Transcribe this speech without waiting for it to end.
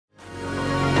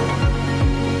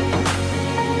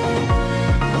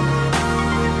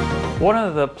One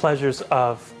of the pleasures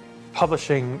of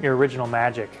publishing your original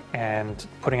magic and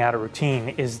putting out a routine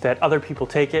is that other people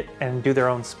take it and do their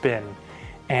own spin.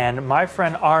 And my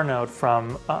friend Arnaud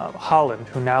from Holland,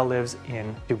 who now lives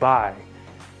in Dubai,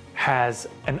 has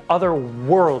an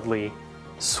otherworldly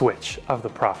switch of the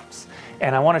props.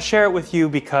 And I want to share it with you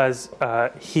because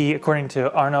according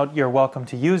to Arnaud, you're welcome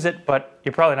to use it, but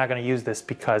you're probably not going to use this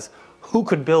because who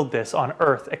could build this on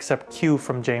Earth except Q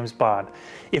from James Bond?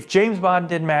 If James Bond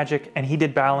did magic and he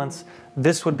did balance,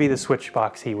 this would be the switch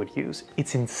box he would use.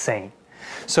 It's insane.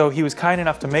 So he was kind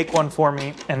enough to make one for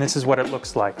me, and this is what it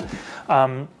looks like.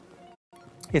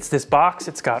 It's this box.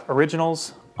 It's got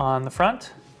originals on the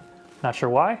front. Not sure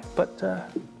why, but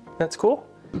that's cool.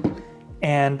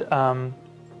 And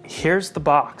here's the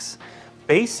box.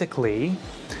 Basically,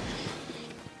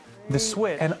 the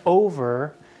switch and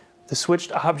over the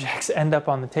switched objects end up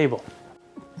on the table.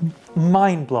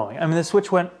 Mind-blowing. I mean, the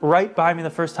switch went right by me the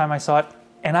first time I saw it,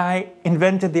 and I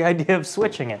invented the idea of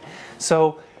switching it.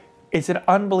 So it's an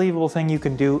unbelievable thing you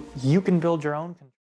can do. You can build your own.